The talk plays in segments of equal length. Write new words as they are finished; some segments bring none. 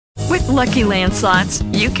Lucky Land Slots,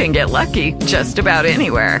 you can get lucky just about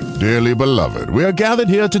anywhere. Dearly beloved, we are gathered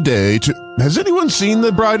here today to... Has anyone seen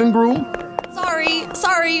the bride and groom?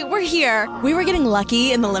 Sorry, we're here. We were getting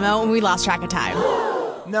lucky in the limo and we lost track of time.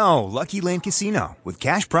 No, Lucky Land Casino, with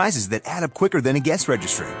cash prizes that add up quicker than a guest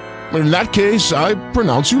registry. In that case, I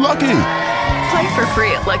pronounce you lucky. Play for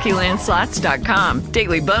free at LuckyLandSlots.com.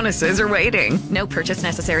 Daily bonuses are waiting. No purchase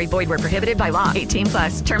necessary. Void where prohibited by law. 18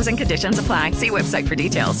 plus. Terms and conditions apply. See website for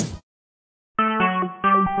details.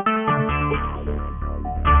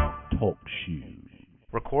 Talk shoes.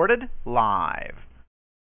 Recorded live.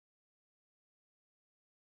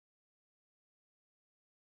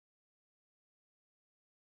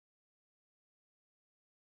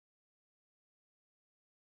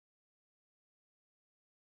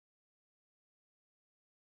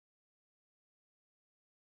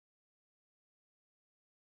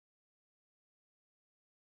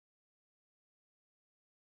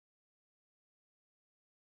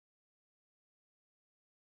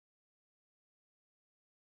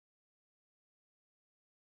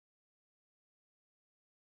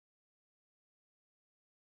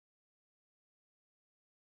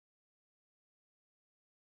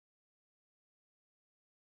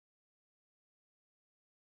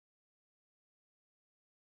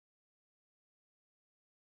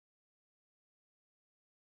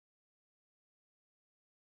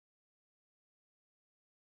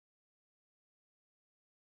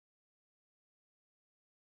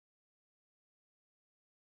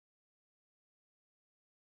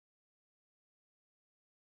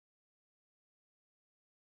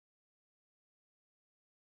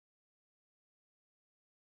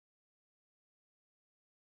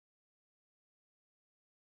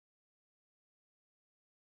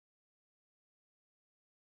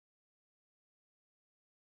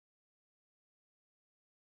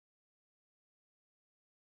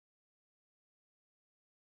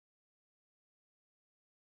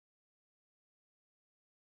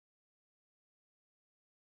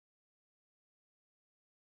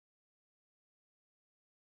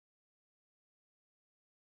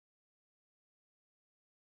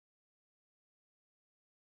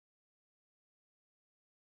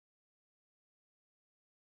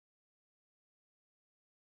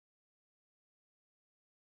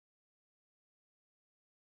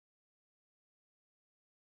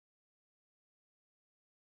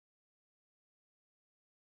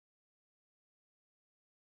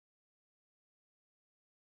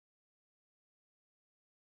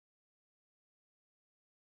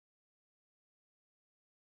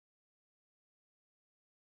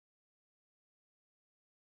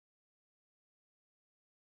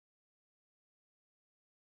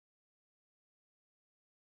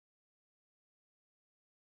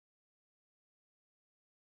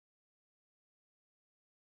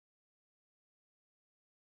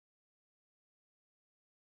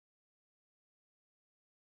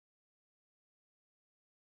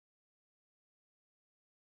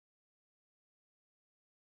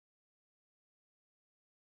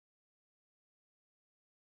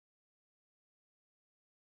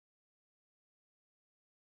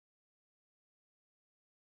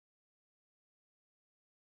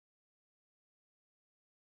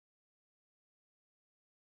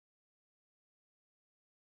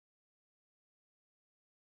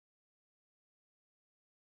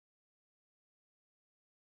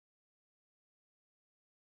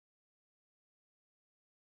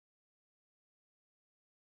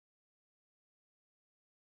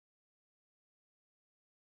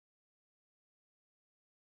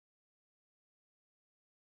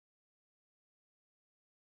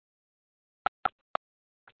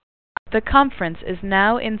 The conference is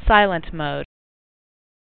now in silent mode.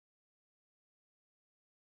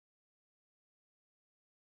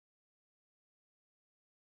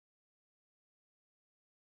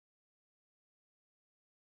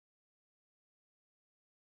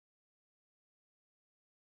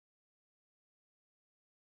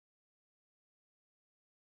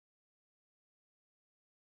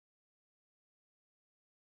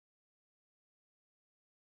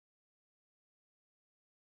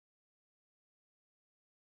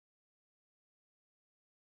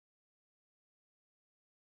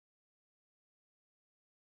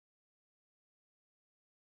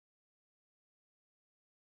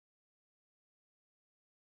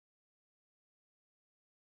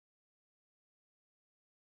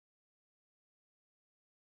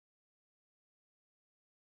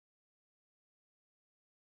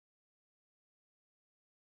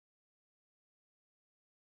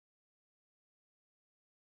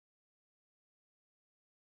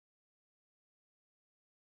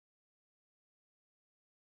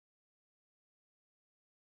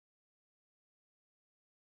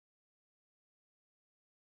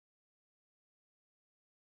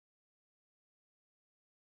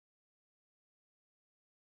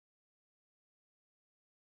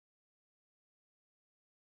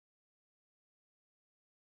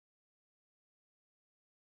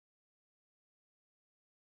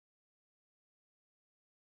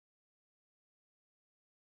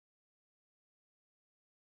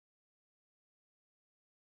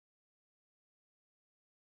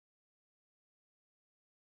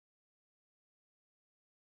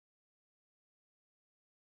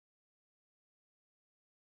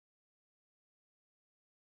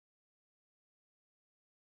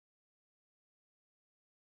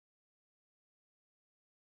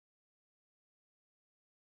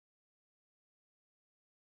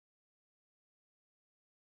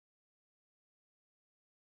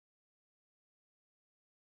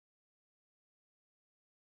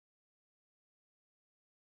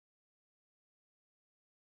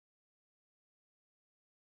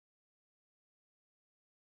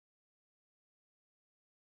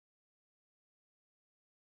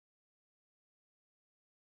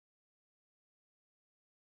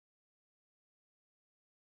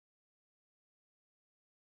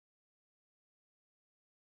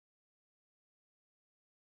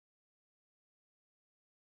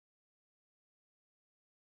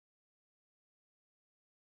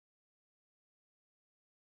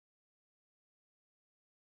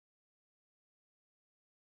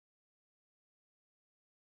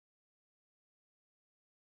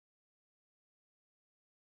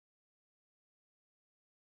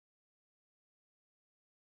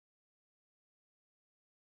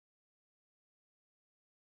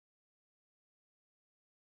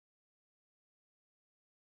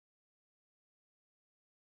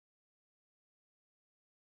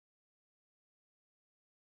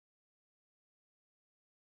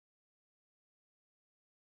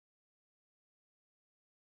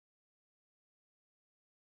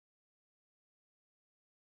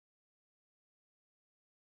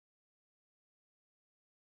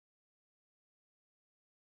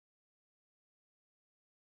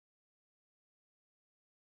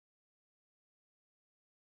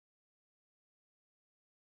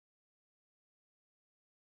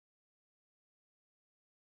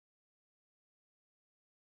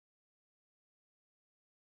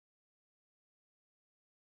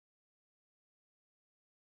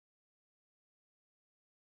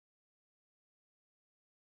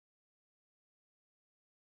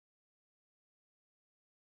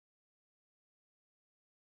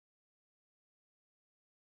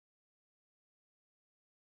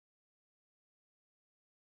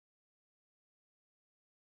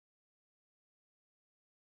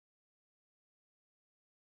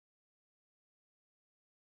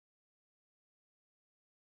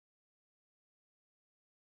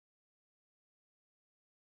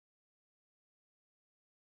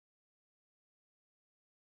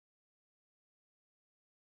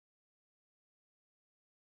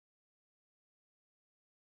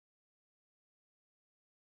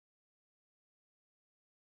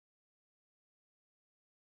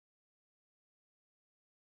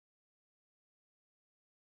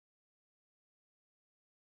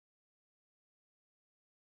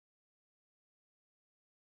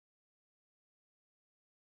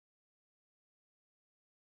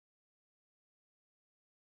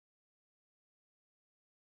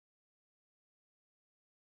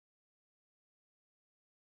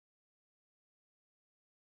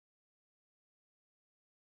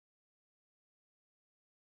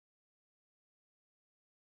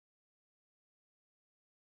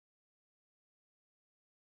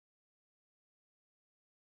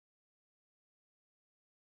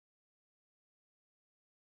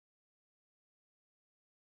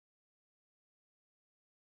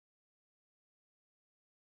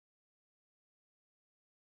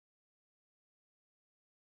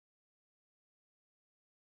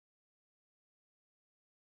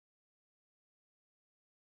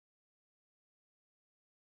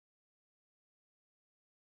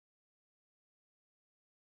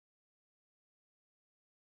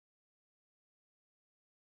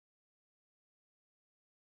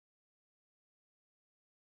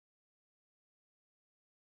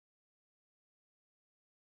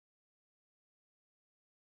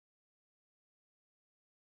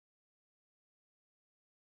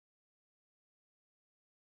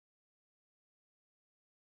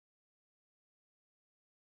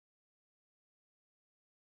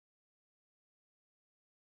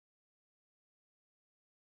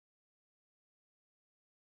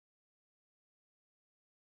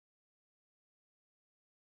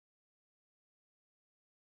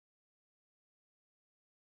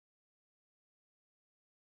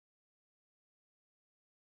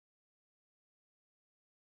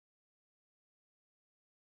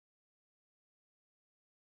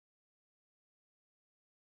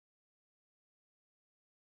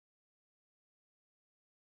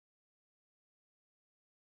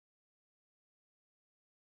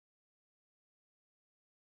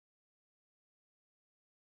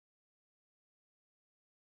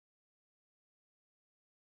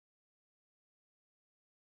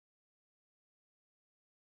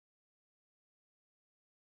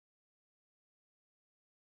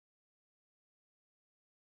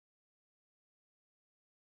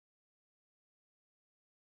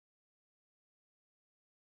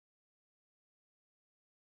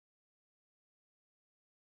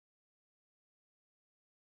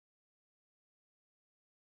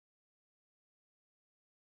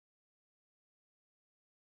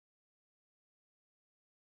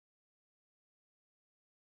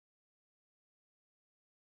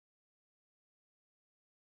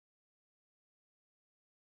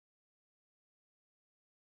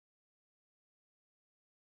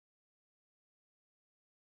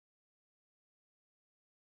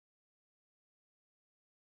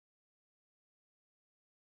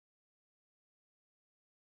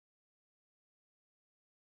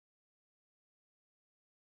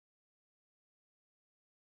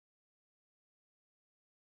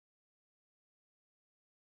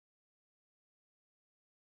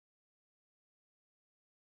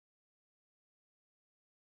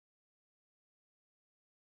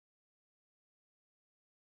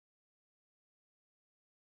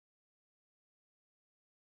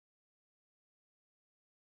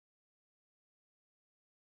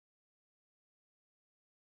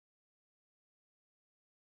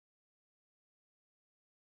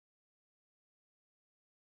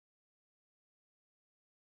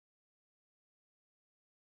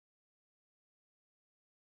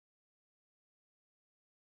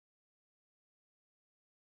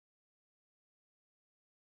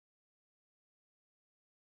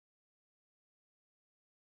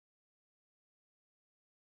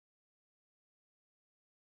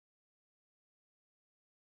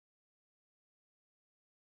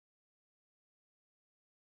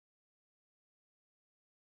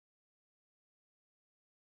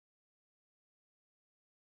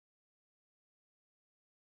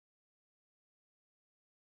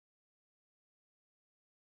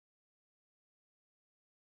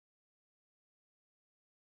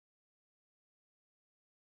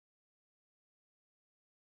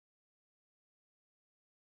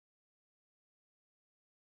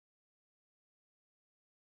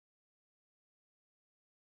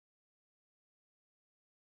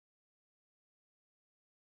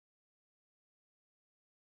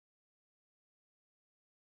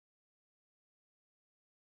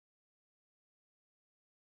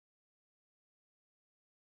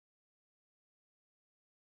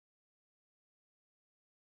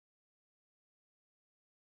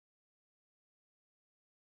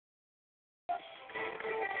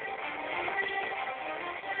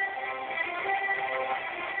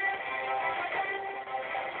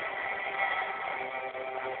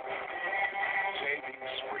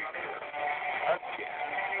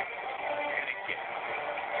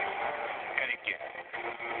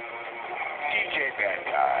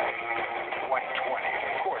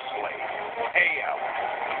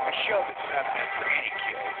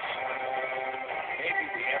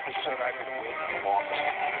 belongs to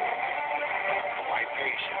you. For my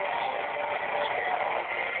patience.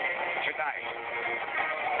 Tonight,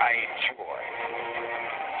 I enjoy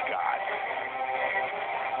God.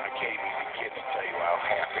 I can't even begin to tell you how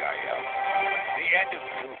happy I am. The end of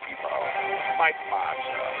Goofy Mode, Mike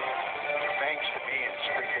Mazda. Thanks to me and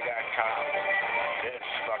Spreaker.com, this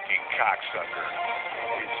fucking cocksucker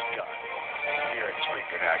is done here at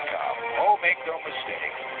Spreaker.com. Oh, make no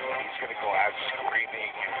mistake, he's going to go out screaming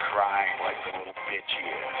and crying like the little bitch he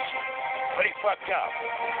is. But he fucked up.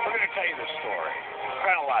 We're going to tell you the story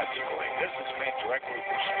chronologically. This is meant directly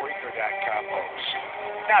for Spreaker.com hosts,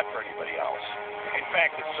 not for anybody else. In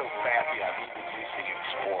fact, it's so fappy I'm even using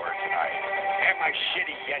Explorer tonight and my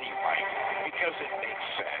shitty Yeti mic because it makes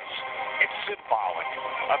sense. It's symbolic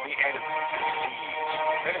of the end of the disease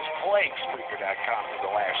that has plagued Spreaker.com for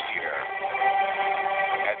the last year.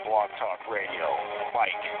 At Blog Talk Radio,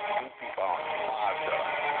 Mike, Goofy Bone, Mazda,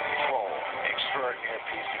 Troll, extraordinary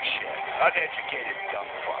piece of shit, uneducated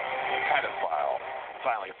dumb fuck, pedophile,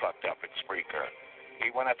 finally fucked up at Spreaker.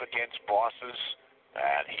 He went up against bosses,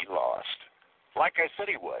 and he lost. Like I said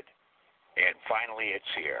he would. And finally it's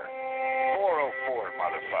here. 404,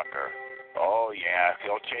 motherfucker. Oh, yeah,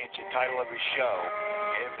 he'll change the title of his show.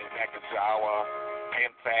 Him and Mekazawa,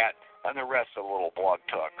 Pim Fat, and the rest of the little Blog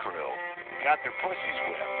Talk crew got their pussies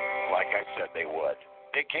whipped, like I said they would.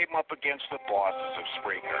 They came up against the bosses of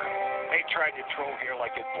Spreaker. They tried to troll here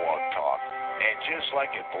like at Blog Talk. And just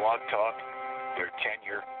like at Blog Talk, their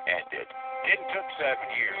tenure ended. Didn't took 7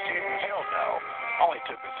 years. Hell no. Only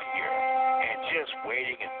took us a year. And just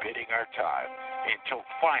waiting and bidding our time until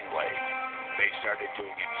finally they started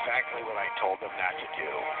doing exactly what I told them not to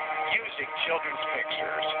do. Using children's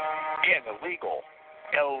pictures in illegal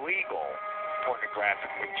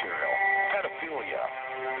pornographic material, pedophilia.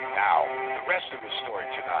 Now, the rest of the story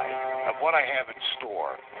tonight of what I have in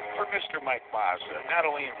store for Mr. Mike Mazda, not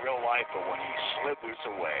only in real life, but when he slithers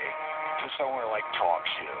away to somewhere like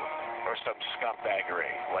TalkShoe or some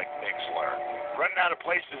scumbaggery like Mixler. Running out of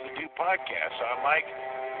places to do podcasts, I'm like,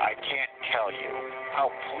 I can't tell you how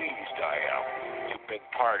pleased I am to have been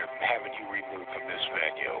part of having you removed from this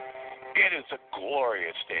venue. It is a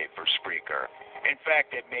glorious day for Spreaker. In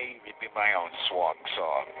fact, it may even be my own swan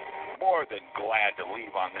song. More than glad to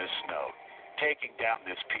leave on this note, taking down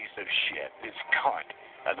this piece of shit, this cunt,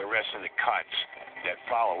 and the rest of the cunts that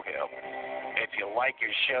follow him. If you like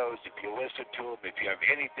his shows, if you listen to him, if you have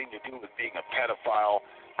anything to do with being a pedophile,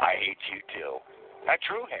 I hate you too. A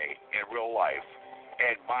true hate in real life.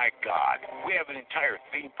 And my God, we have an entire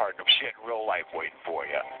theme park of shit in real life waiting for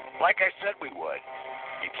you. Like I said we would.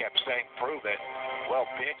 You kept saying, prove it. Well,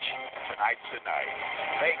 bitch, tonight's the night.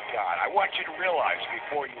 Thank God. I want you to realize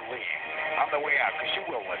before you leave, on the way out, because you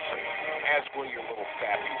will listen, as will your little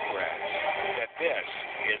fappy friends, that this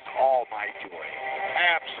is all my doing.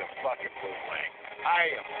 Abso-fucking-lutely.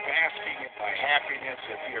 I am basking in my happiness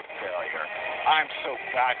of your failure. I'm so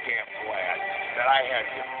goddamn glad that I had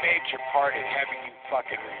a major part in having you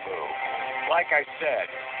fucking removed. Like I said,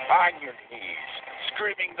 on your knees,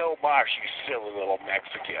 screaming no mas, you silly little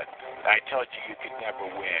Mexican. I told you could never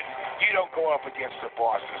win. You don't go up against the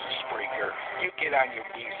bosses of Spreaker. You get on your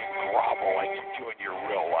knees and grovel like you do in your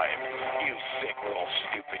real life. You sick little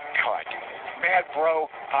stupid cunt. Mad bro?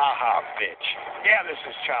 Ha-ha, bitch. Yeah, this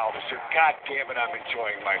is childish, and God damn it, I'm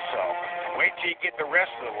enjoying myself. Wait till you get the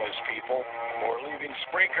rest of the list, people, who are leaving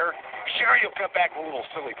Spreaker. Sure, you'll come back with little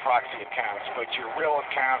silly proxy accounts, but your real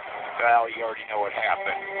account, well, you already know what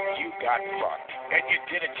happened. You got fucked, and you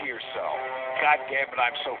did it to yourself. God damn it,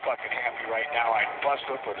 I'm so fucking happy right now, I'd bust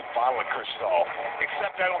open a bottle of Cristal.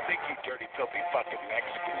 Except I don't think you dirty, filthy fucking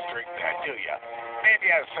Mexicans drink that, do you?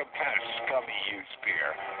 Maybe out of some kind of scummy used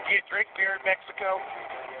beer. Do you drink beer in Mexico?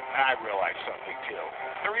 I realize something, too.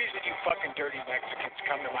 The reason you fucking dirty Mexicans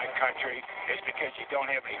come to my country is because you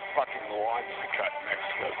don't have any fucking lawns to cut in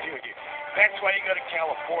Mexico, do you? That's why you go to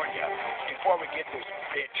California. Before we get this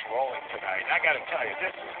bitch rolling tonight, I gotta tell you,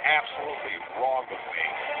 this is absolutely wrong with me.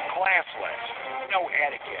 Classless. No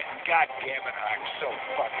etiquette. God damn it, I'm so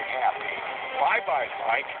fucking happy. Bye-bye,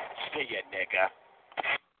 Mike. See ya, nigga.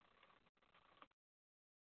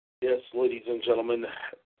 Yes, ladies and gentlemen,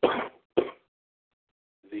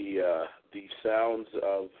 the sounds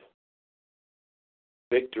of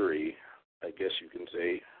victory, I guess you can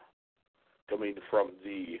say, coming from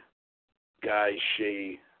the Guy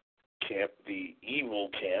Shea camp, the evil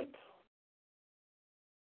camp.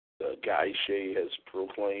 Guy Shea has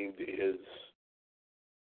proclaimed his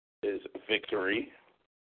victory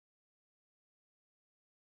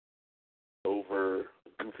over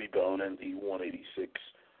Goofy Bone and the 186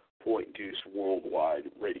 Point Deuce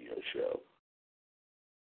Worldwide radio show.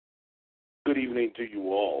 evening to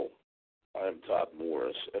you all. I'm Todd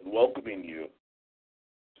Morris, and welcoming you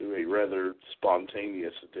to a rather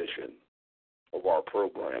spontaneous edition of our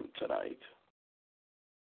program tonight.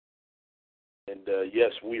 And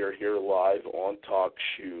yes, we are here live on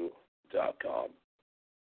TalkShoe.com.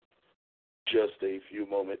 Just a few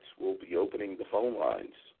moments, we'll be opening the phone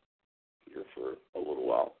lines here for a little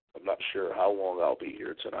while. I'm not sure how long I'll be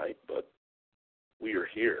here tonight, but we are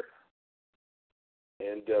here.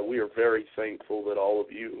 And we are very thankful that all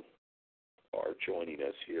of you are joining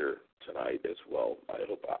us here tonight as well. I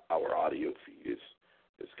hope our audio feed is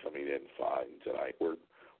coming in fine tonight. We're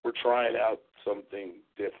trying out something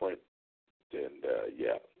different, and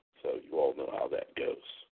so you all know how that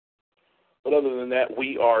goes. But other than that,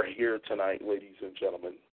 we are here tonight, ladies and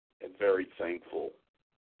gentlemen, and very thankful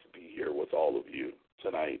to be here with all of you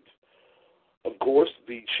tonight. Of course,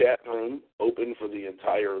 the chat room open for the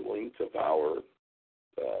entire length of our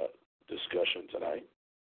discussion tonight.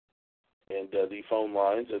 And the phone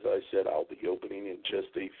lines, as I said, I'll be opening in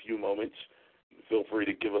just a few moments. Feel free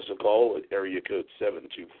to give us a call at area code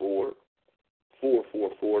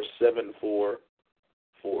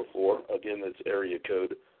 724-444-7444. Again, that's area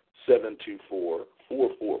code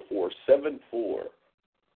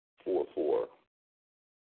 724-444-7444.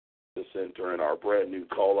 This enter in our brand new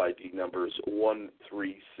call ID numbers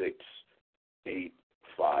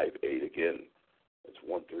 136858. Again, it's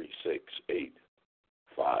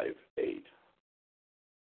 136858.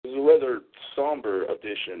 This is a rather somber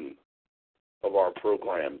edition of our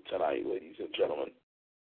program tonight, ladies and gentlemen.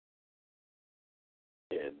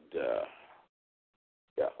 And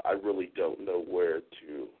I really don't know where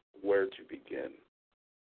to begin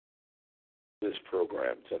this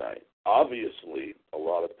program tonight. Obviously, a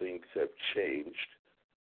lot of things have changed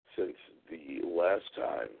since the last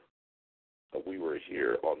time that we were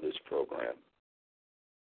here on this program.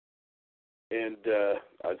 And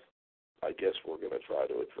I guess we're going to try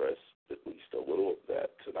to address at least a little of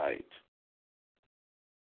that tonight.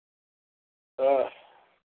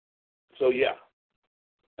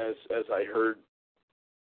 As I heard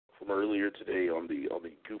from earlier today on the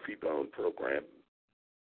Goofy Bone program,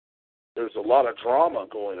 there's a lot of drama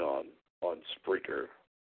going on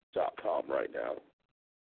Spreaker.com right now.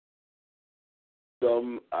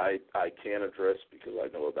 Some I can address because I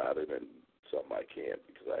know about it, and some I can't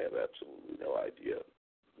because I have absolutely no idea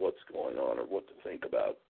what's going on or what to think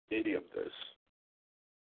about any of this.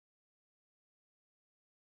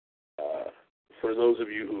 For those of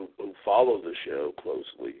you who follow the show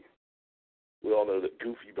closely, we all know that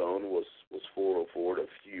Goofy Bone was 404'd a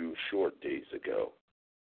few short days ago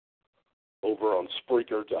over on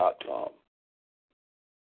Spreaker.com.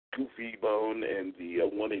 Goofy Bone and the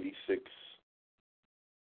 186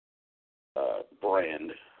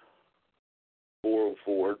 brand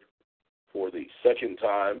 404'd for the second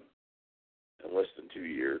time in less than 2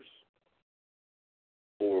 years.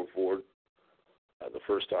 404'd. The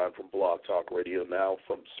first time from Blog Talk Radio, now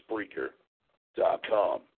from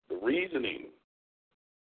Spreaker.com. The reasoning,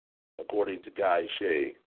 according to Guy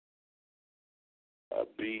Shea,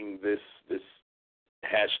 being this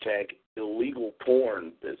hashtag illegal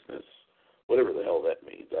porn business, whatever the hell that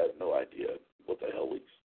means. I have no idea what the hell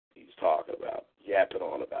he's talking about, yapping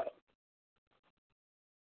on about.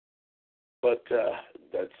 But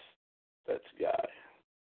that's Guy,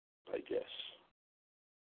 I guess.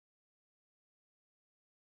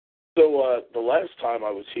 So the last time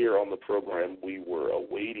I was here on the program, we were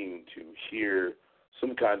awaiting to hear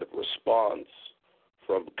some kind of response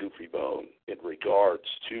from Goofy Bone in regards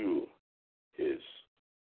to his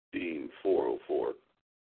being 404.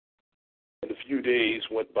 And a few days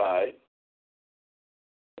went by.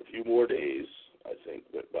 A few more days, I think,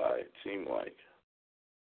 went by, it seemed like.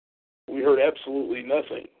 We heard absolutely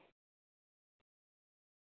nothing.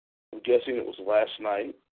 I'm guessing it was last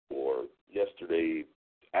night or yesterday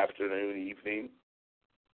afternoon, evening.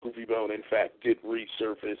 Goofy Bone, in fact, did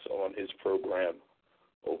resurface on his program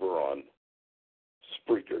over on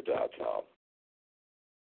Spreaker.com.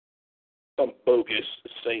 Some bogus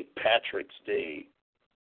St. Patrick's Day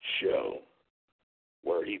show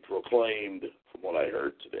where he proclaimed, from what I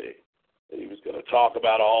heard today, that he was going to talk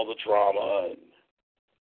about all the drama and,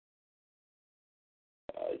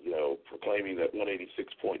 proclaiming that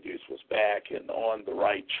 186 Point Deuce was back and on the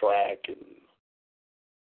right track and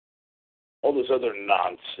all this other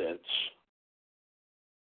nonsense.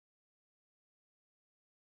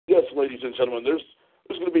 Yes, ladies and gentlemen, there's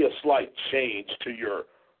going to be a slight change to your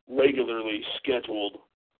regularly scheduled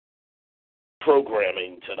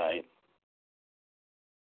programming tonight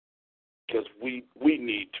because we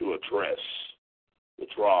need to address the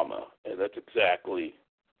drama, and that's exactly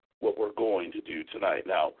what we're going to do tonight.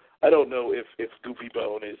 Now, I don't know if Goofy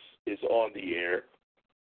Bone is on the air.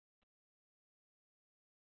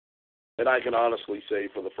 And I can honestly say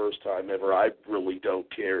for the first time ever, I really don't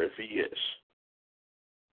care if he is.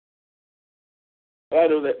 I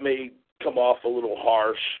know that may come off a little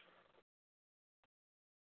harsh.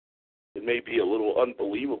 It may be a little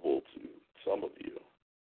unbelievable to some of you.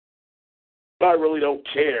 But I really don't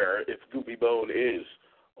care if Goofy Bone is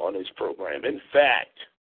on his program. In fact,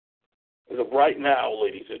 as of right now,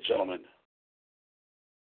 ladies and gentlemen,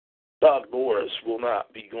 Todd Morris will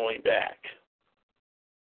not be going back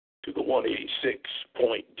to the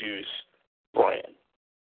 186-point deuce brand.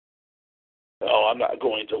 No, I'm not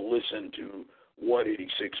going to listen to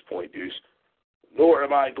 186-point deuce, nor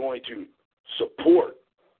am I going to support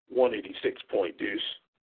 186-point deuce.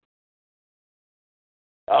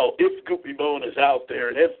 Now, if Goofy Bone is out there,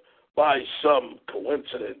 and if by some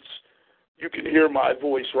coincidence you can hear my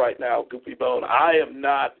voice right now, Goofy Bone, I am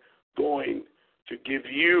not going to give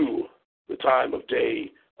you the time of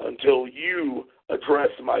day until you address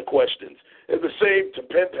my questions. And the same to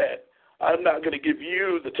Pimpet. I'm not going to give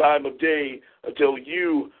you the time of day until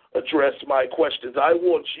you address my questions. I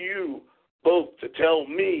want you both to tell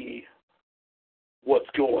me what's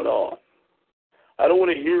going on. I don't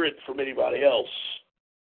want to hear it from anybody else.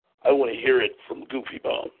 I want to hear it from Goofy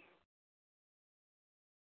Bone.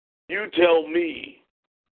 You tell me,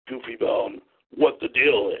 Goofy Bone, what the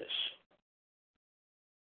deal is.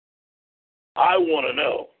 I want to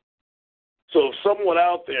know. So if someone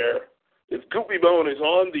out there, if Goofy Bone is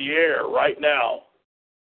on the air right now,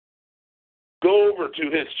 go over to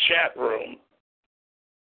his chat room.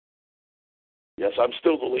 Yes, I'm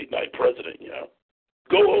still the late night president, you know.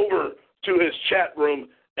 Go over to his chat room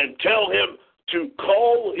and tell him to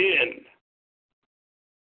call in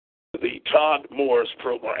to the Todd Morris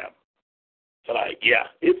program tonight. Yeah,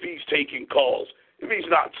 if he's taking calls, if he's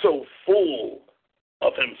not so full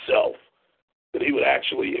of himself that he would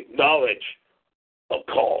actually acknowledge a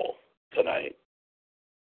call tonight.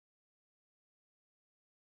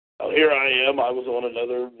 Now, here I am. I was on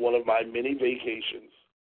another one of my many vacations,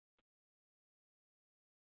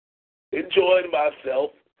 enjoying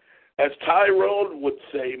myself, as Tyrone would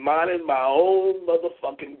say, minding my own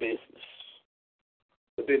motherfucking business.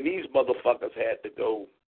 But then these motherfuckers had to go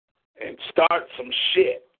and start some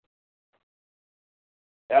shit.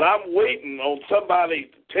 And I'm waiting on somebody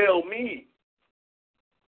to tell me.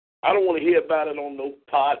 I don't want to hear about it on no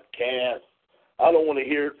podcast. I don't want to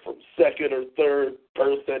hear it from second or third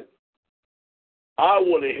person. I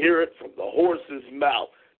want to hear it from the horse's mouth.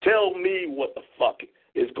 Tell me what the fuck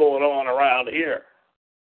is going on around here.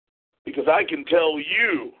 Because I can tell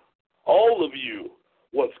you, all of you,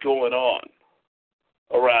 what's going on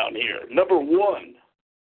around here. Number one,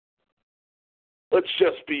 let's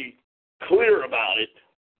just be clear about it.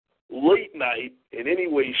 Late night, in any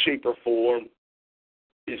way, shape, or form,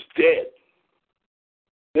 is dead.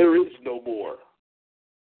 There is no more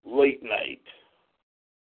late night.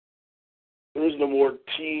 There is no more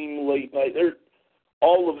team late night.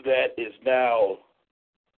 All of that is now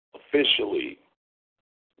officially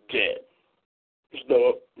dead. There's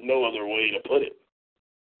no other way to put it.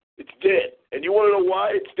 It's dead. And you want to know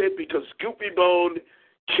why it's dead? Because Goofy Bone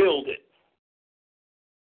killed it.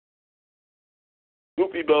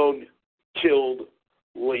 Goofy Bone killed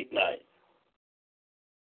late night.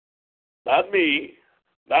 Not me,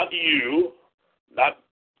 not you, not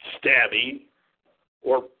Stabby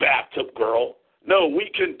or Bathtub Girl. No,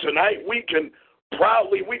 we can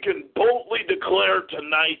boldly declare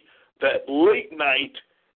tonight that late night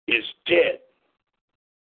is dead.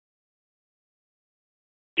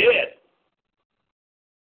 Dead.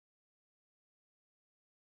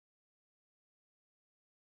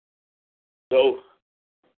 So,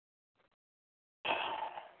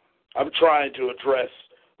 I'm trying to address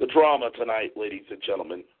the drama tonight, ladies and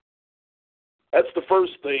gentlemen. That's the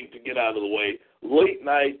first thing to get out of the way. Late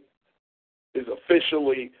night is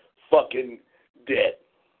officially fucking dead.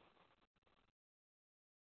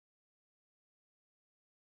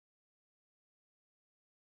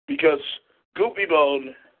 Because Goofy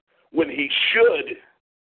Bone, when he should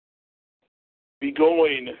be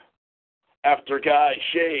going after Guy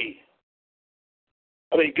Shea,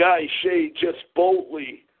 Guy Shea just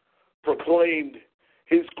boldly proclaimed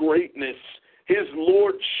his greatness, his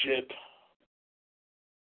lordship,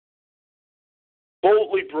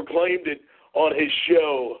 boldly proclaimed it on his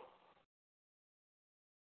show.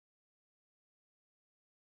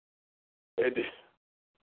 And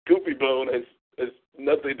Goofy Bone has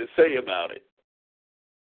nothing to say about it.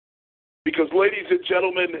 Because, ladies and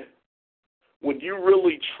gentlemen, when you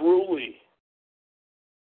really, truly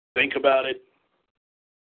think about it,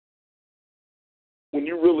 when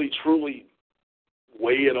you really, truly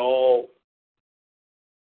weigh it all,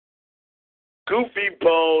 Goofy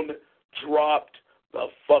Bone dropped the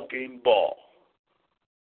fucking ball.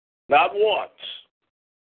 Not once,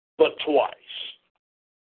 but twice.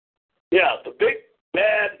 Yeah, the big,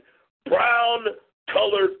 bad,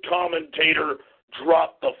 brown-colored commentator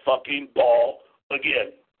dropped the fucking ball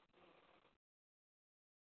again.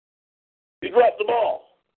 He dropped the ball.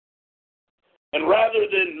 And rather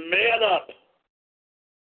than man up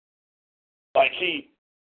like he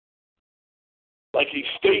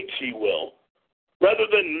states he will, rather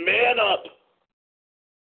than man up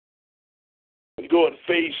and go and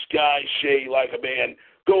face Guy Shea like a man,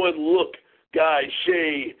 go and look Guy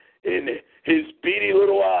Shea in his beady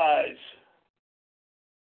little eyes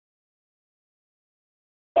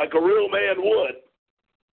like a real man would,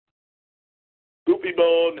 Goofy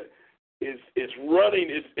Bone is running,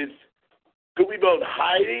 is Goofy Bone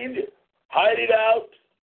hiding out?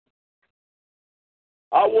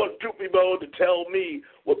 I want Goofy Bone to tell me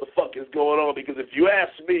what the fuck is going on, because if you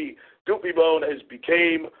ask me, Goofy Bone has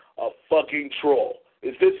became a fucking troll.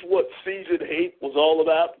 Is this what Season 8 was all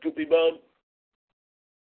about, Goofy Bone?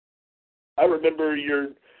 I remember your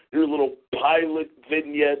little pilot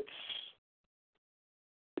vignettes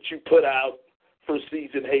that you put out for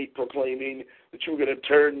Season 8 proclaiming that you were going to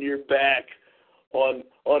turn your back on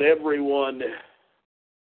everyone.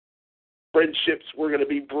 Friendships were going to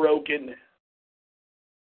be broken.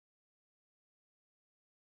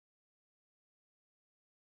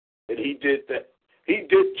 And he did that. He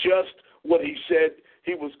did just what he said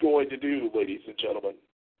he was going to do, ladies and gentlemen.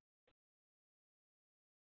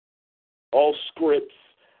 All scripts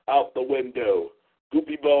out the window.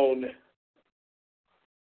 Goofy Bone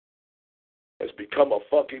has become a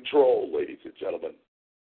fucking troll, ladies and gentlemen.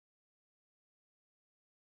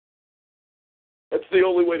 That's the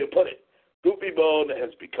only way to put it. Goofy Bone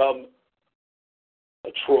has become a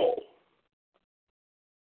troll.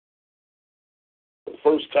 For the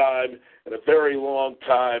first time in a very long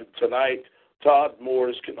time tonight, Todd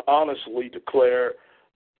Morris can honestly declare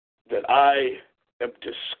that I am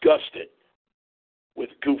disgusted with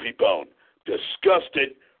Goofy Bone,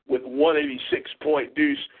 disgusted with 186-point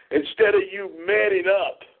Deuce. Instead of you manning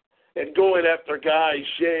up and going after Guy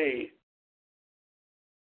Shea,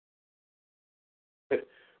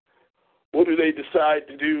 what do they decide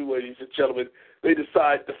to do, ladies and gentlemen? They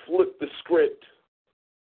decide to flip the script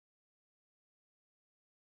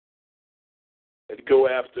and go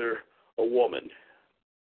after a woman.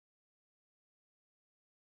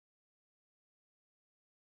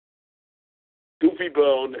 Goofy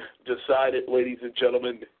Bone decided, ladies and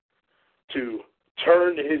gentlemen, to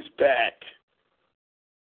turn his back,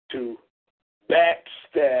 to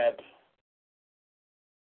backstab,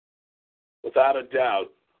 without a doubt,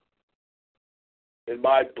 in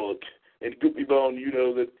my book. And Goofy Bone, you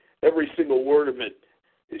know that every single word of it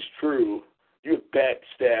is true. You have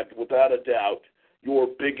backstabbed, without a doubt, your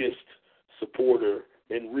biggest supporter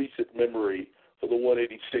in recent memory for the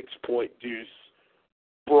 186-point Deuce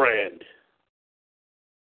brand.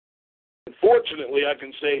 Unfortunately, I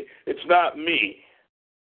can say it's not me.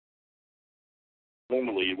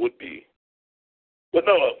 Normally it would be. But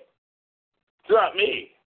no, it's not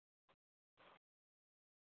me.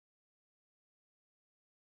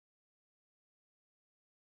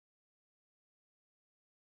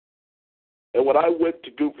 And when I went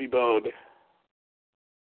to Goofy Bone,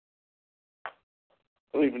 I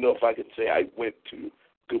don't even know if I can say I went to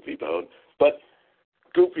Goofy Bone, but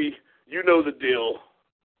Goofy, you know the deal.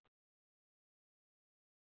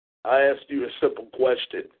 I asked you a simple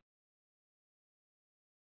question,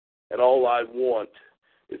 and all I want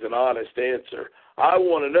is an honest answer. I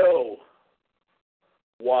want to know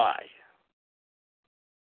why.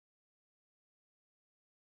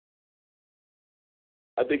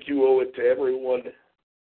 I think you owe it to everyone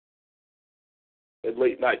at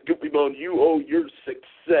Late Night. Goofy Bone, you owe your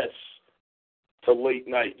success to Late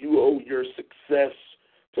Night. You owe your success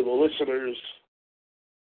to the listeners.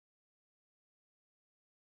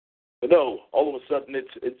 But no, all of a sudden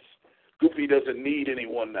it's Goofy doesn't need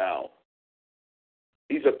anyone now.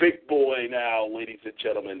 He's a big boy now, ladies and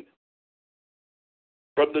gentlemen.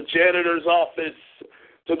 From the janitor's office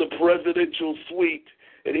to the presidential suite,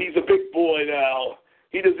 and he's a big boy now.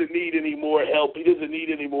 He doesn't need any more help. He doesn't need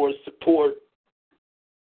any more support.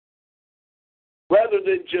 Rather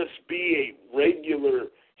than just be a regular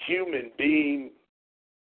human being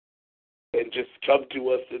and just come to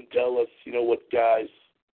us and tell us, you know what, guys,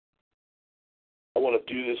 I want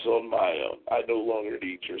to do this on my own. I no longer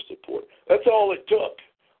need your support. That's all it took.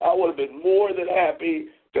 I would have been more than happy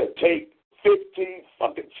to take 15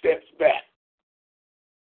 fucking steps back.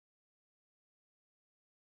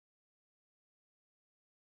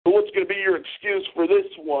 So what's going to be your excuse for this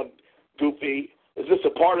one, Goofy? Is this a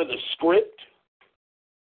part of the script?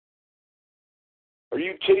 Are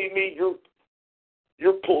you kidding me?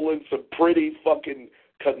 You're pulling some pretty fucking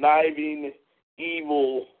conniving,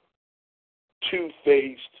 evil,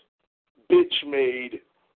 two-faced, bitch-made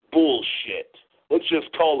bullshit. Let's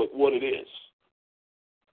just call it what it is.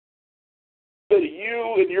 Instead of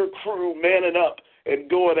you and your crew manning up and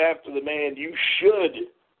going after the man you should,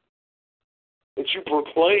 that you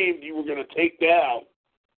proclaimed you were going to take down,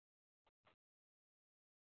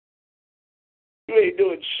 you ain't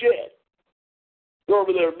doing shit. You're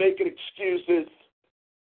over there making excuses,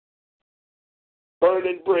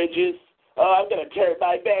 burning bridges. Oh, I'm going to turn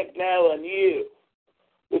my back now on you.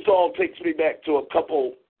 This all takes me back to a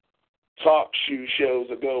couple talk shows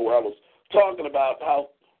ago where I was talking about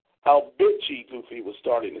how bitchy Goofy was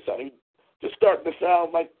starting to sound. He was just starting to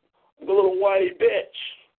sound like a little whiny bitch.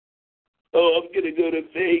 Oh, I'm going to go to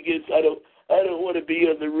Vegas. I don't want to be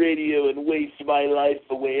on the radio and waste my life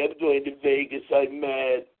away. I'm going to Vegas. I'm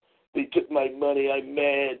mad. They took my money. I'm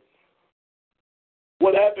mad.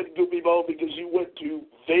 What happened, Goofy Bone? Because you went to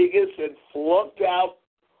Vegas and flunked out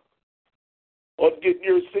on getting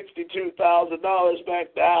your $62,000 back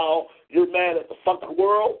now, you're mad at the fucking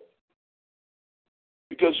world?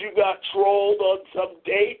 Because you got trolled on some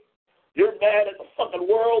date? You're mad at the fucking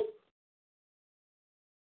world?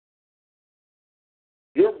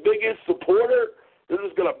 Your biggest supporter is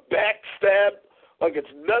just going to backstab like it's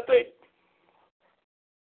nothing?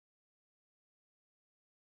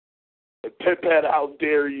 And Pipette, how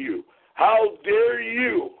dare you? How dare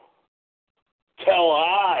you tell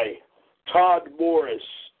I, Todd Morris,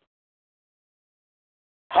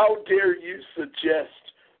 how dare you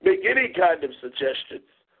make any kind of suggestions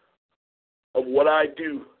of what I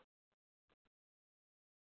do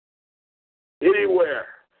anywhere,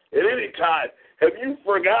 at any time? Have you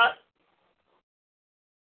forgot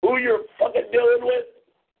who you're fucking dealing with?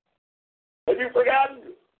 Have you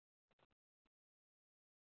forgotten?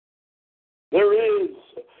 There is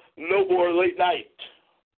no more late night.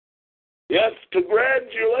 Yes,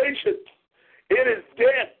 congratulations. It is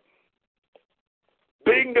dead.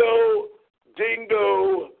 Bingo,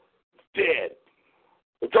 dingo, dead.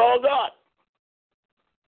 It's all gone.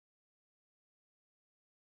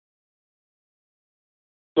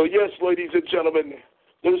 So yes, ladies and gentlemen,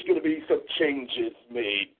 there's going to be some changes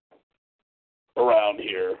made around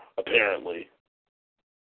here, apparently.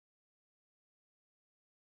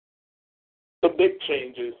 Some big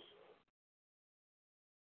changes.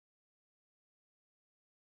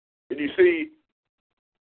 And you see,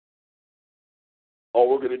 all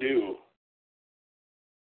we're going to do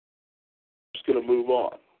is going to move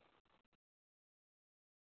on.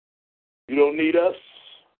 You don't need us.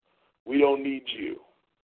 We don't need you.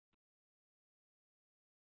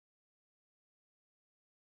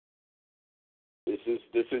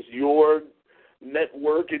 This is your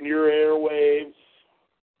network and your airwaves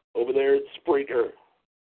over there at Spreaker.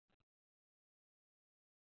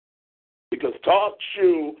 Because Talk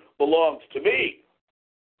Shoe belongs to me.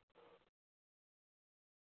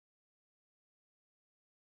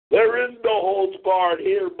 There is no holds barred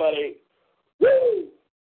here, buddy. Woo!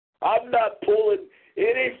 I'm not pulling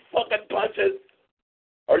any fucking punches.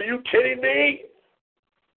 Are you kidding me?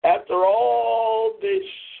 After all this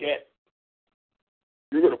shit,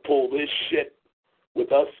 you're going to pull this shit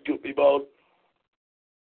with us, Goopy Bone?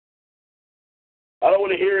 I don't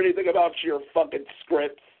want to hear anything about your fucking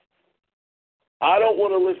scripts. I don't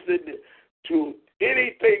want to listen to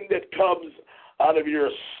anything that comes out of your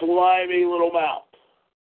slimy little mouth.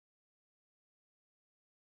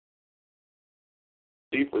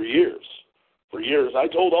 See, for years, I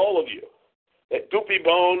told all of you that Goopy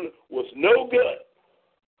Bone was no good.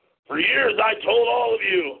 For years, I told all of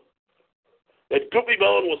you that Goopy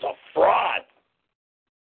Bone was a fraud.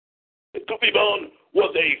 That Goopy Bone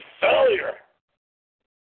was a failure.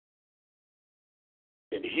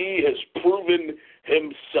 And he has proven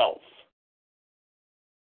himself.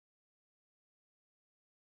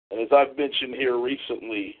 And as I've mentioned here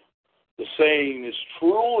recently, the saying is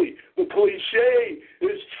truly, the cliche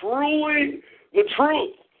is truly the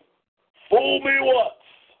truth. Fool me once.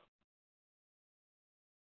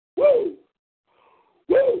 Woo!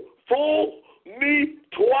 Woo! Fool me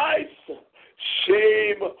twice.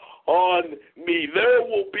 Shame on me. There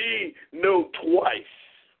will be no twice.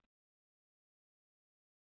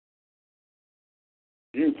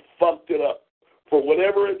 You fucked it up. For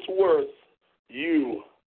whatever it's worth, you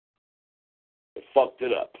fucked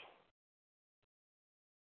it up.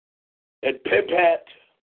 And Pimp Hat,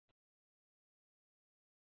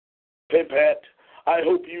 I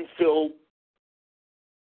hope you feel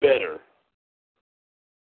better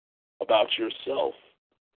about yourself.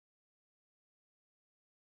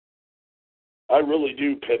 I really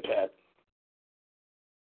do, Pimp Hat.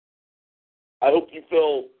 I hope you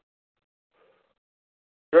feel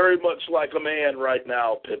very much like a man right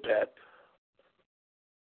now, Pimp Hat.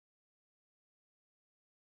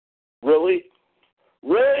 Really?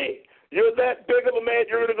 Really? You're that big of a man,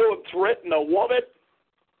 you're going to go and threaten a woman?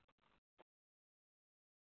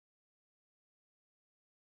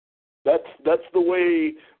 That's the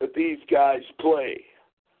way that these guys play,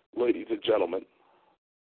 ladies and gentlemen.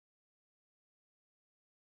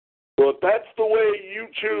 So if that's the way you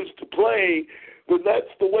choose to play, then that's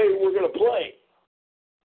the way we're going to play.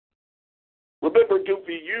 Remember,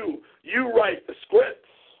 Goofy, you write the scripts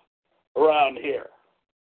around here.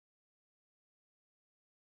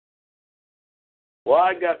 Well,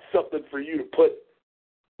 I got something for you to put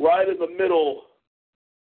right in the middle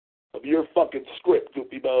of your fucking script,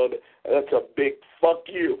 Goofy Bone, and that's a big fuck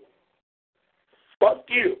you. Fuck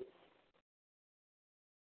you.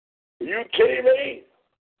 Are you kidding me?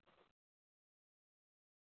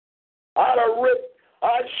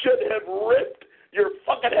 I should have ripped your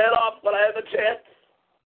fucking head off when I had the chance.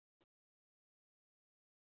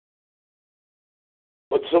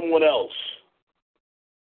 But someone else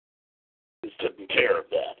is taking care of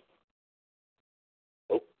that.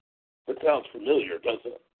 Oh, that sounds familiar, doesn't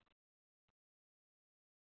it?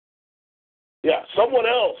 Yeah, someone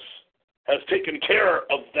else has taken care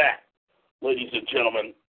of that, ladies and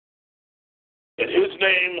gentlemen. And his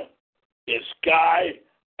name is Guy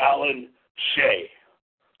Allen Shea.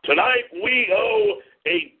 Tonight we owe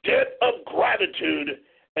a debt of gratitude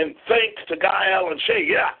and thanks to Guy Allen Shea.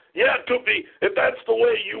 Yeah, Goofy, if that's the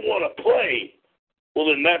way you want to play, well,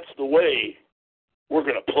 then that's the way we're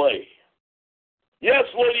going to play. Yes,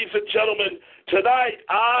 ladies and gentlemen, tonight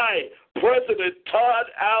I, President Todd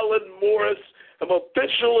Allen Morris, am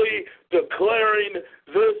officially declaring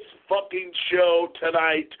this fucking show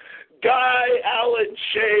tonight Guy Allen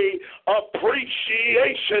Shea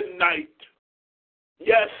Appreciation Night.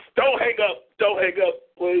 Yes, don't hang up,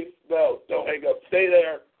 please. No, don't hang up. Stay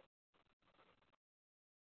there.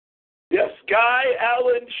 Yes, Guy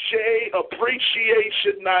Allen Shea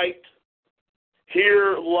Appreciation Night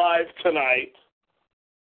here live tonight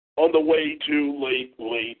on the Way Too Late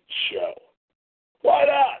Late Show. Why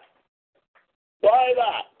not? Why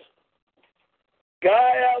not?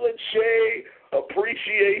 Guy Allen Shea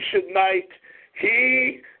Appreciation Night.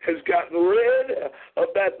 He has gotten rid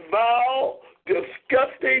of that vile,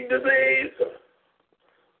 disgusting disease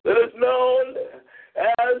that is known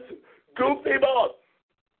as Goofy Bone.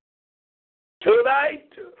 Tonight,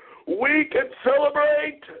 we can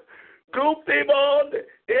celebrate Goofy Bone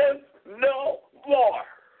is no more.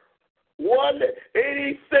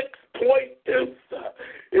 186.2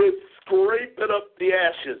 is scraping up the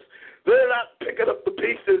ashes. They're not picking up the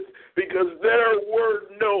pieces because there were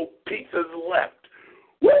no pieces left.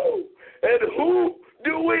 Woo! And who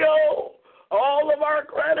do we owe all of our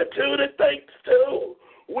gratitude and thanks to?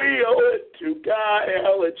 We owe it to Guy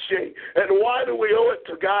Allen Shea. And why do we owe it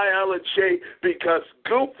to Guy Allen Shea? Because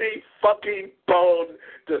Goofy fucking Bone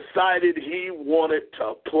decided he wanted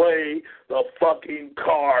to play the fucking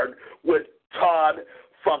card with Todd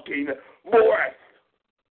fucking Morris.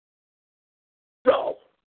 So,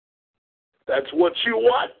 that's what you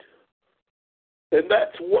want, and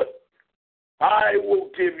that's what I will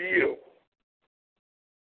give you.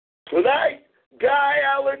 Tonight, Guy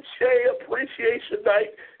Allen Shea Appreciation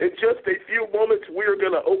Night. In just a few moments, we're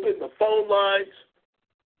going to open the phone lines,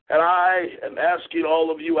 and I am asking all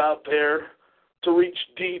of you out there to reach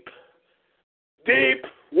deep,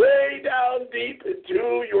 way down deep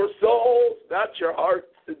into your souls, not your hearts,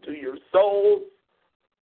 into your souls.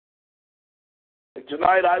 And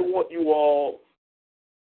tonight I want you all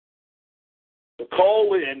to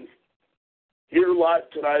call in here live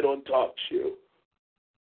tonight on Talk Show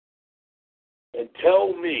and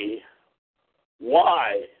tell me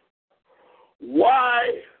why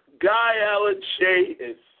Guy Allen Shea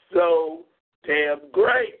is so damn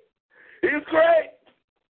great. He's great.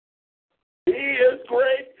 He is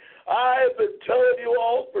great. I've been telling you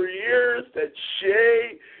all for years that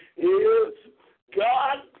Shea is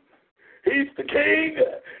God. He's the king.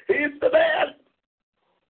 He's the man.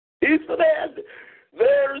 He's the man.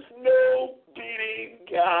 There's no beating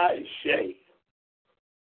Guy Shea.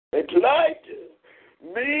 And tonight,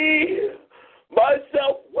 me,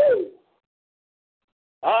 myself,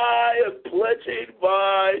 I am pledging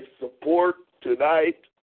my support tonight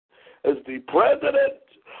as the president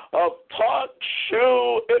of Talk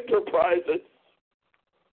Shoe Enterprises,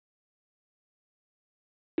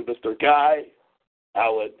 Mr. Guy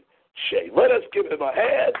Allen Shea. Let us give him a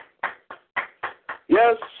hand.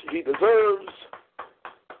 Yes, he deserves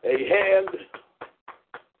a hand.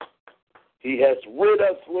 He has rid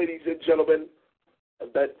us, ladies and gentlemen,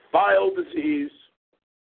 of that vile disease.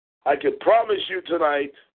 I can promise you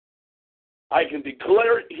tonight, I can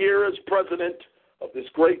declare it here as president of this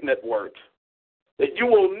great network, that you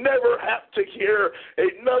will never have to hear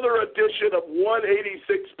another edition of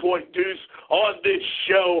 186 Point Deuce on this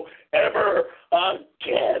show ever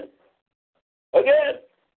again. Again,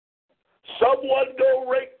 someone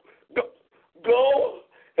go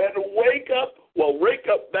and wake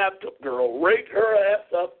up Bathtub Girl, rake her ass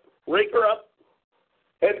up, rake her up,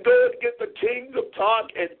 and go and get the Kings of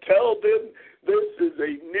Talk and tell them this is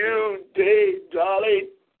a new day, darling.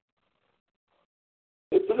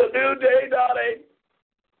 This is a new day, darling.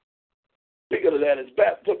 Speaking of that, is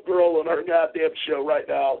Bathtub Girl on her goddamn show right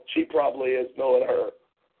now? She probably is, knowing her.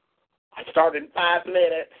 I start in 5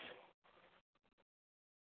 minutes.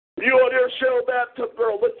 You on your show, Bathtub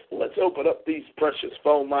Girl? Let's open up these precious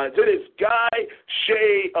phone lines. It is Guy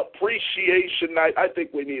Shea Appreciation Night. I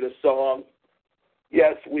think we need a song.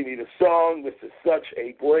 Yes, we need a song. This is such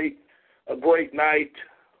a great night.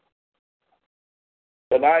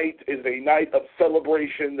 Tonight is a night of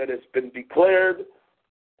celebration that has been declared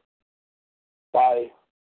by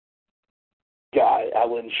Guy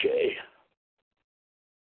Allen Shea.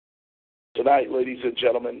 Tonight, ladies and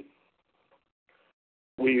gentlemen,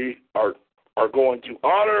 we are going to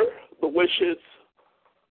honor the wishes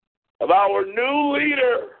of our new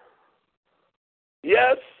leader.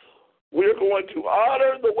 Yes, we're going to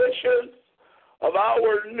honor the wishes of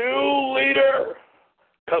our new leader,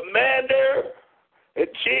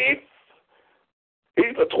 Commander-in-Chief.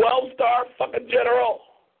 He's a 12-star fucking general.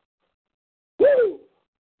 Woo!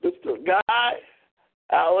 Mr. Guy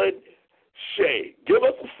Allen Shea. Give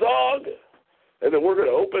us a song, and then we're going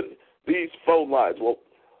to open these phone lines. Well,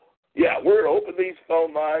 yeah, we're going to open these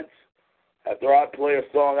phone lines after I play a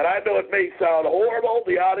song. And I know it may sound horrible.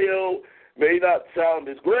 The audio may not sound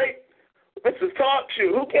as great. This is Talk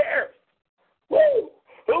Shoe. Who cares? Woo!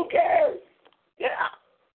 Who cares? Yeah.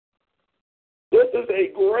 This is a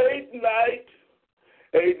great night,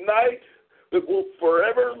 a night that will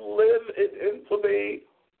forever live in infamy.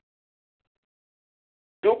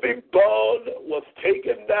 Goopy Bone was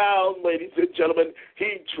taken down, ladies and gentlemen.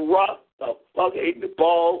 He dropped the fucking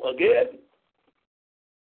ball again.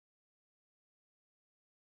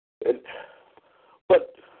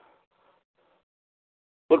 But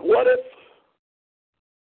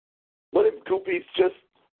what if Goopy's just,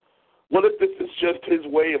 what if this is just his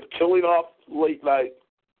way of killing off late night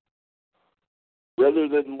rather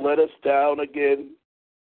than let us down again?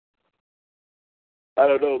 I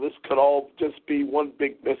don't know. This could all just be one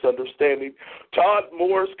big misunderstanding. Todd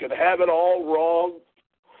Morris could have it all wrong.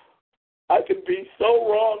 I could be so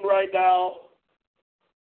wrong right now.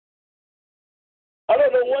 I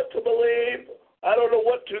don't know what to believe. I don't know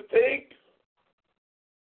what to think.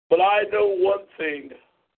 But I know one thing.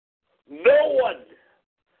 No one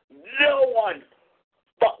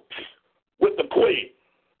fucks with the Queen.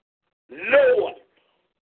 No one.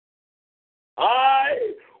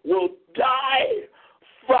 I will die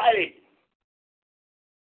fighting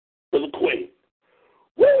for the Queen.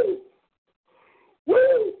 Woo!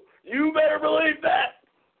 Woo! You better believe that.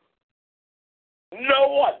 No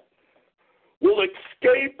one will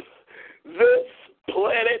escape this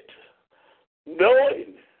planet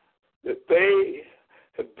knowing that they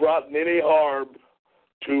have brought any harm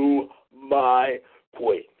to my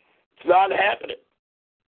Queen. It's not happening.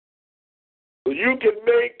 So you can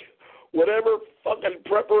make whatever fucking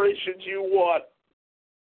preparations you want.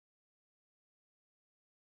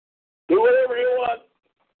 Do whatever you want.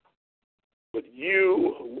 But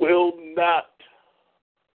you will not,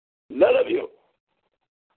 none of you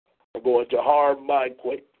are going to harm my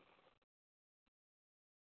Queen.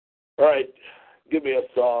 All right, give me a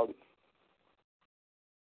song.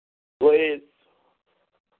 Please.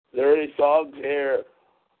 Is there any songs here?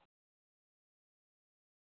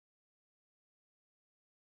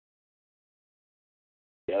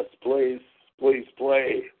 Yes, please. Please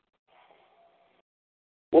play.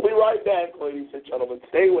 We'll be right back, ladies and gentlemen.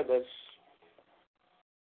 Stay with us.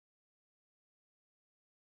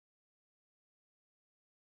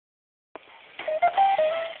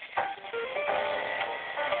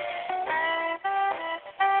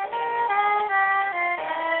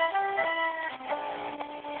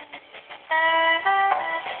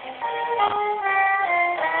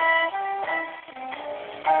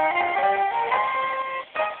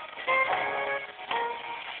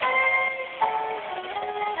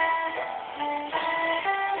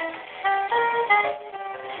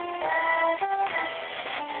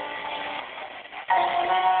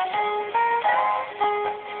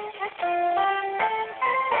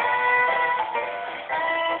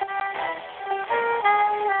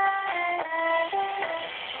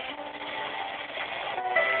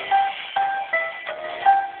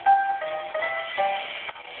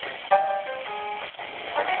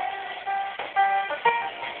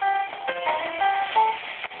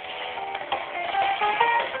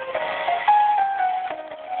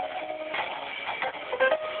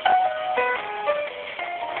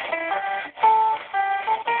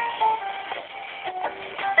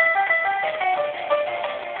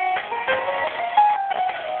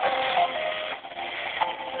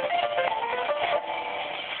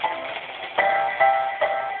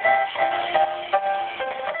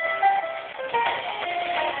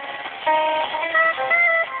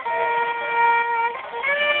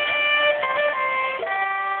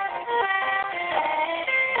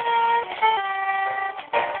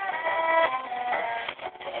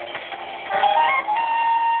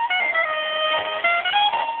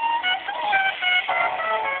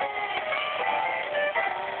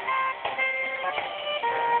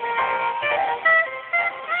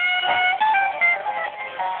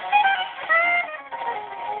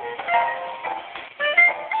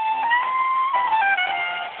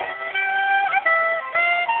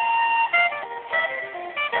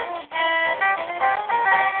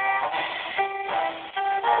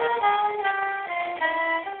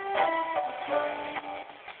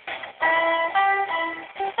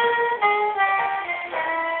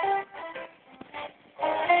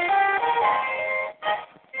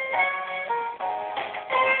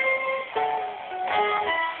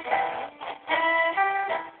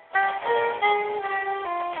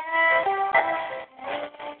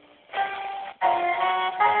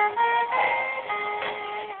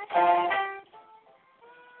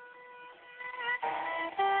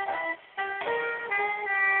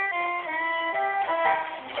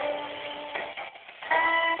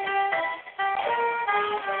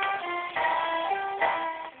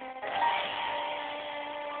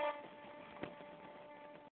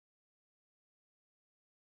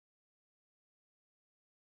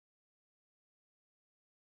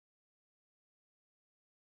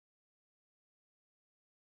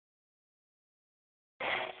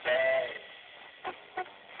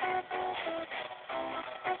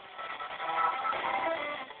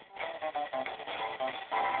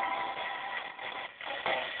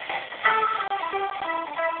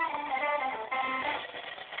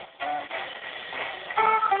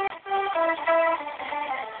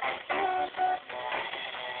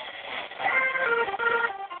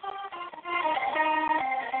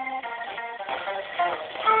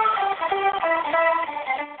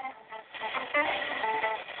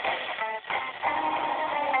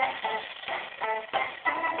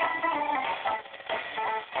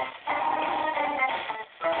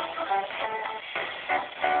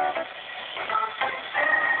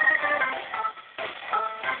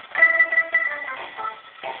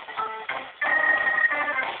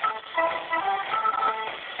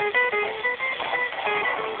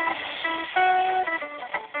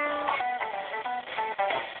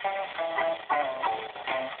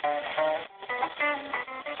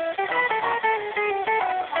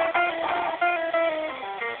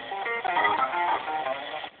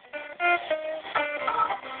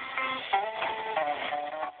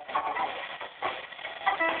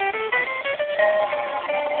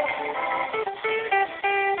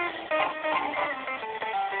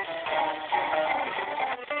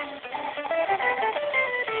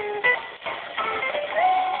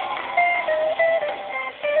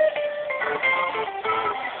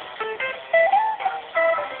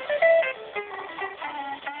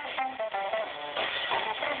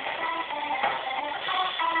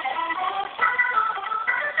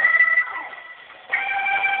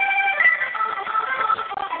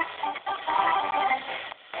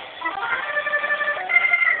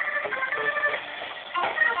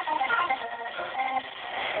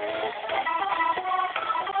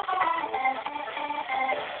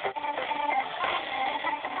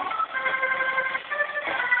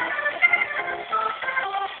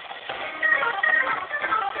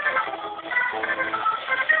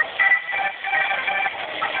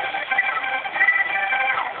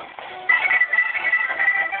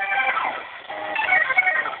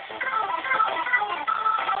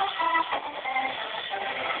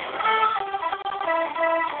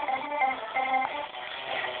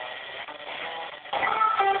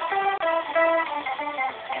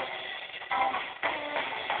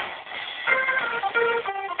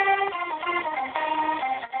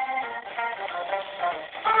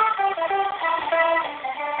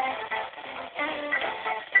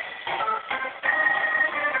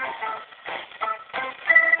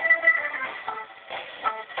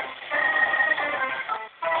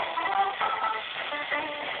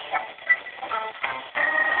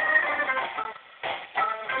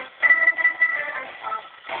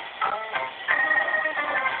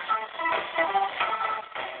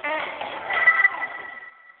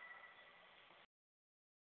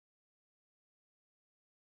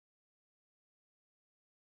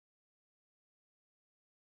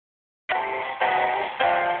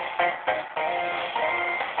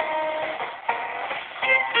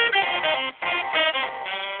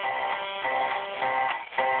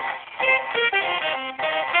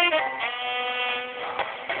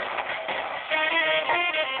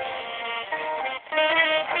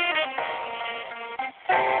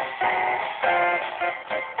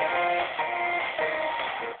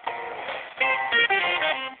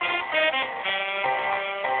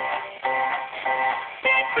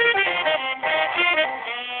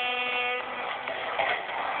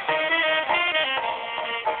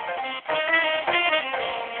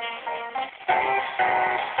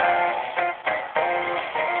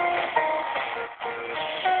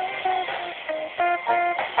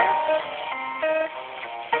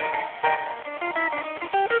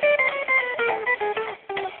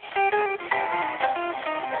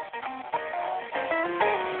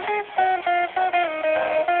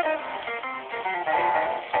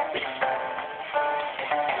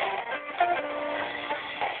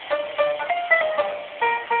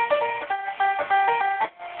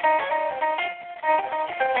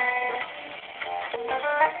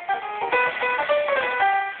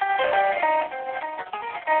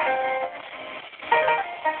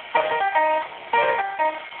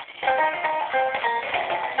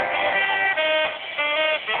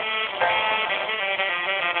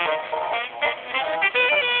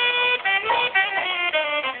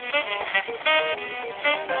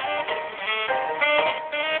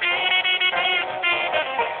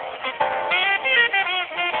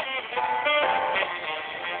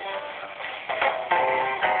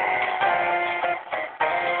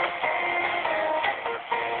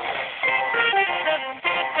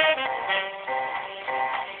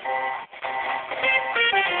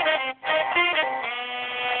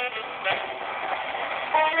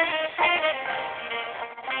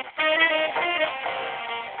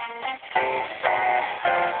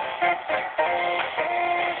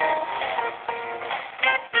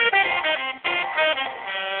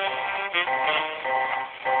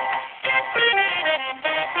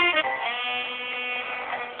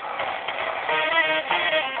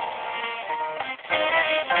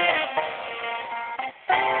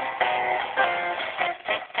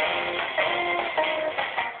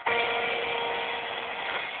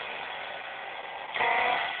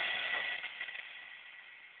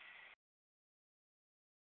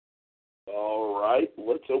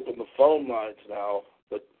 open the phone lines now,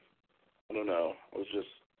 but I don't know. I was just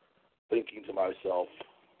thinking to myself,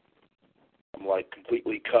 I'm like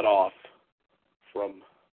completely cut off from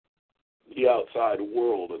the outside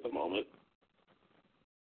world at the moment.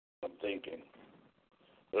 I'm thinking,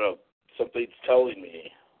 something's telling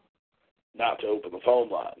me not to open the phone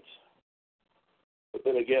lines. But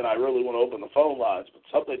then again, I really want to open the phone lines, but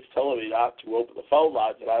something's telling me not to open the phone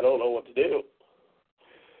lines, and I don't know what to do.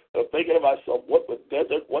 I'm thinking to myself, what is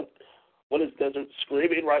Desert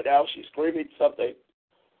screaming right now? She's screaming something.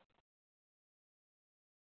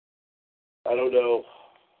 I don't know.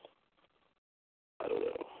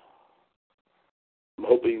 I'm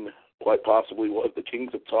hoping quite possibly one of the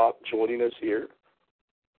Kings of Talk joining us here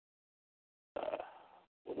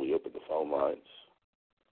when we open the phone lines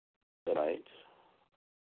tonight.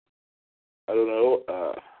 I don't know.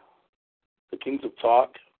 The Kings of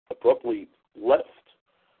Talk abruptly left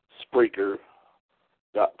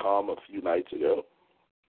Spreaker.com a few nights ago.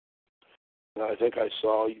 And I think I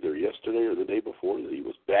saw either yesterday or the day before that he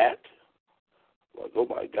was back. Like, oh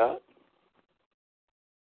my God.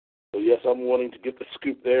 So yes, I'm wanting to get the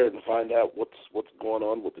scoop there and find out what's going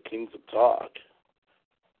on with the Kings of Talk.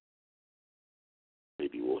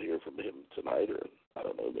 Maybe we'll hear from him tonight, or I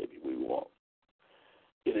don't know, maybe we won't.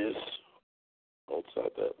 It is, it's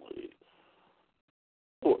not that late.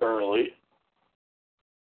 A little early.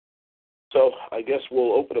 So I guess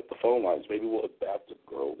we'll open up the phone lines. Maybe we'll have Baptist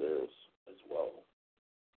Girl there as well.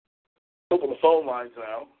 Open the phone lines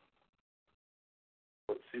now.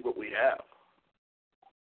 Let's see what we have.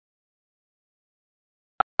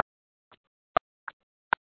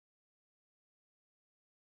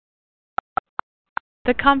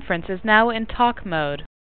 The conference is now in talk mode.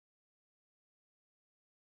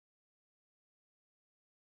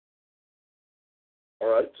 All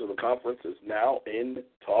right, so the conference is now in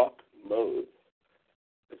talk mode,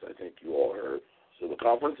 as I think you all heard. So the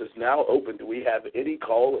conference is now open. Do we have any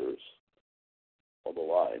callers on the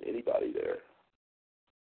line? Anybody there?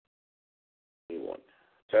 Anyone?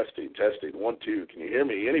 Testing. 1, 2. Can you hear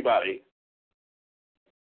me? Anybody?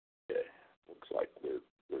 Okay. Looks like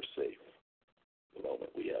we're safe. At the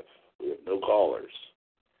moment we have no callers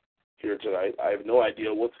here tonight. I have no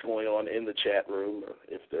idea what's going on in the chat room, or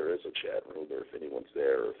if there is a chat room, or if anyone's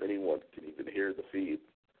there, or if anyone can even hear the feed.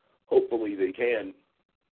 Hopefully they can.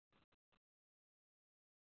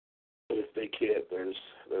 But if they can't,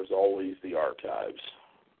 there's always the archives.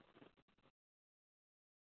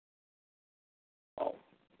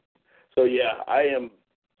 So yeah, I am,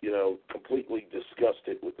 completely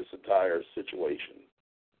disgusted with this entire situation.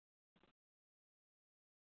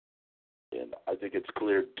 And I think it's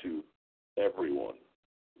clear to everyone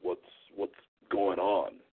what's going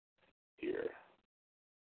on here.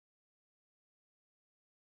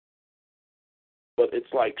 But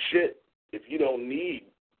it's like, shit, if you don't need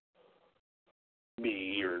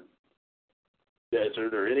me or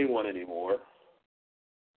Desert or anyone anymore,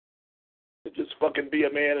 just fucking be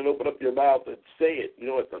a man and open up your mouth and say it. You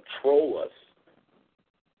don't have to troll us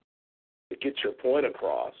to get your point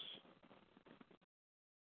across.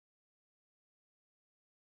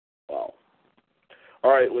 Wow.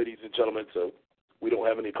 All right, ladies and gentlemen, so we don't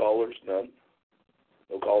have any callers? None?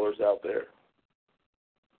 No callers out there?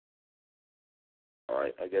 All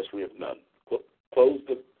right, I guess we have none. Close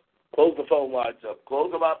the phone lines up.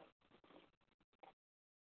 Close them up.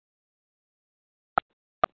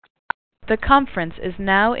 The conference is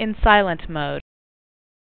now in silent mode.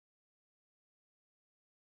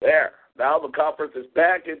 There. Now the conference is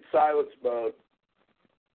back in silence mode.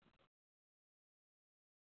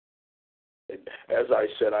 And as I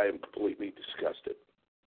said, I am completely disgusted.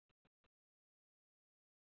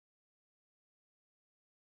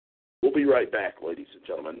 We'll be right back, ladies and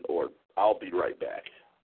gentlemen, or I'll be right back.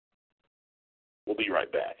 We'll be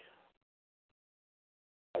right back.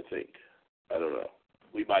 I think. I don't know.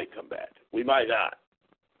 We might come back. We might not.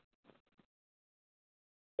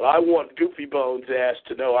 But I want Goofy Bones ass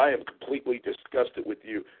to know I am completely disgusted with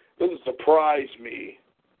you. It doesn't surprise me.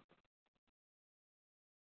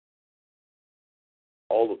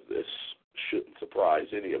 All of this shouldn't surprise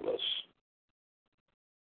any of us.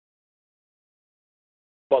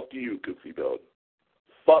 Fuck you, Goofy Bone.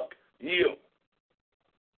 Fuck you.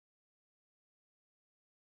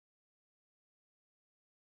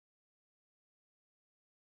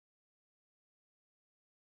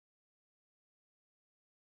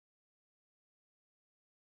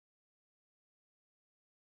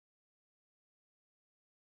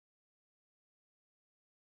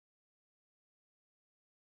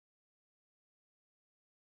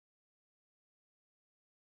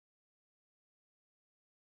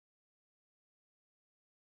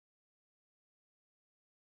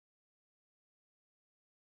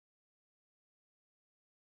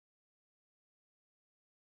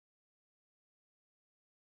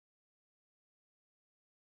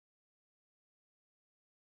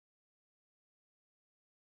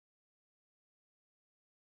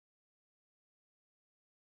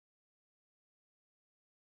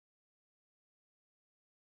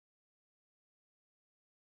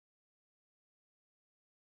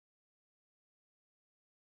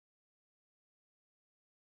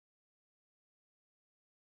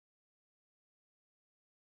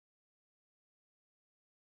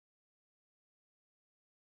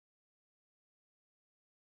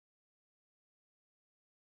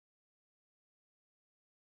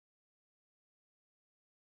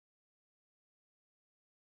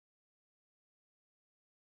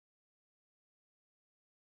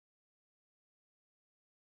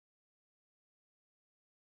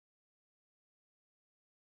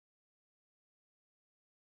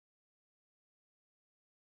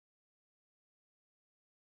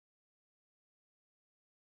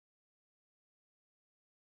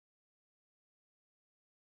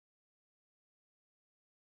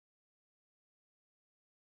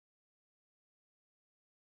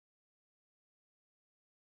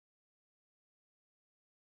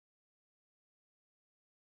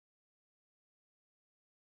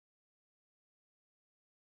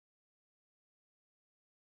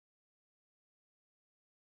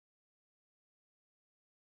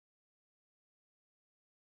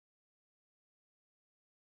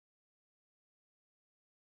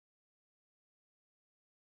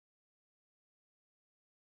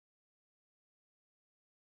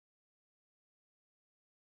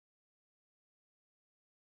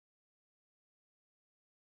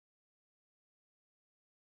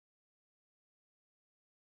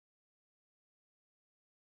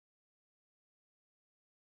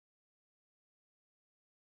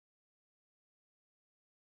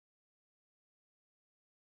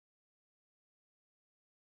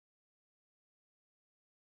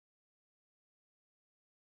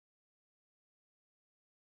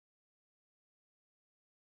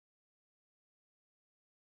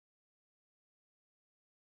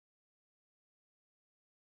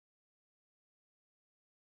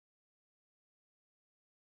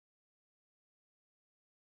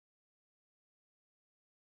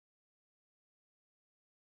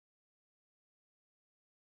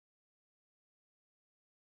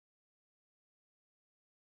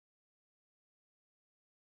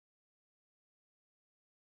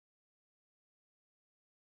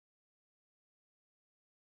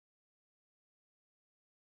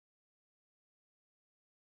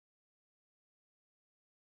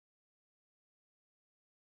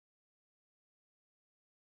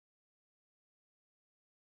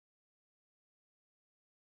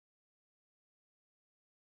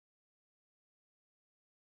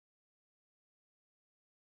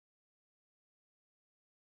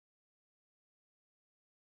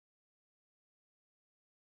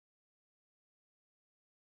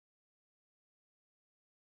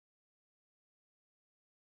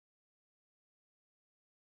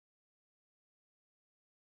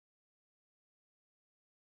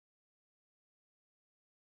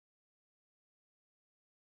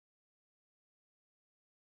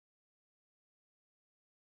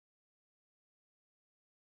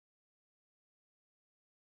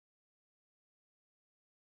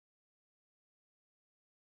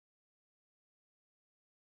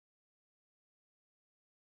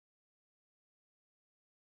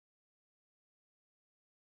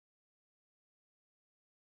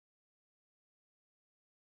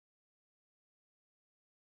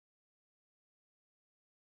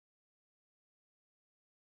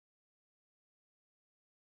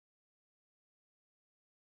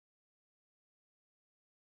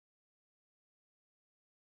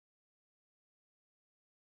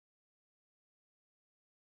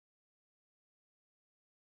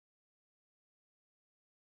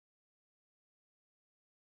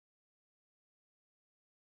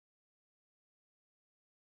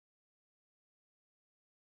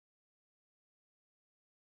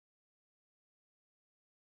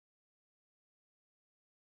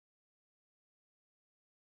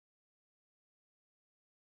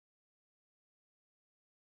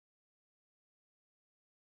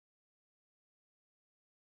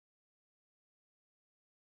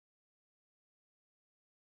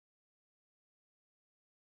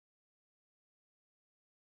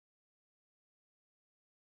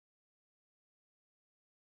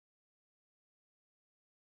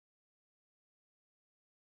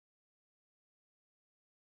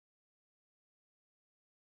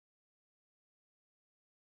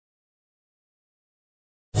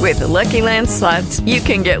 With the Lucky Land Slots, you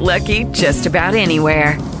can get lucky just about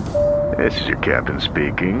anywhere. This is your captain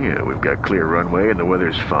speaking. We've got clear runway and the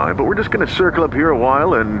weather's fine, but we're just going to circle up here a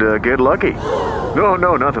while and get lucky.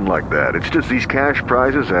 No, nothing like that. It's just these cash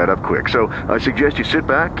prizes add up quick. So I suggest you sit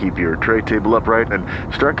back, keep your tray table upright, and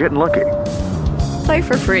start getting lucky. Play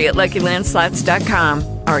for free at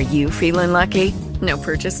LuckyLandSlots.com. Are you feeling lucky? No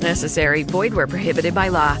purchase necessary. Void where prohibited by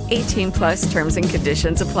law. 18+ terms and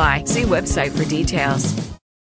conditions apply. See website for details.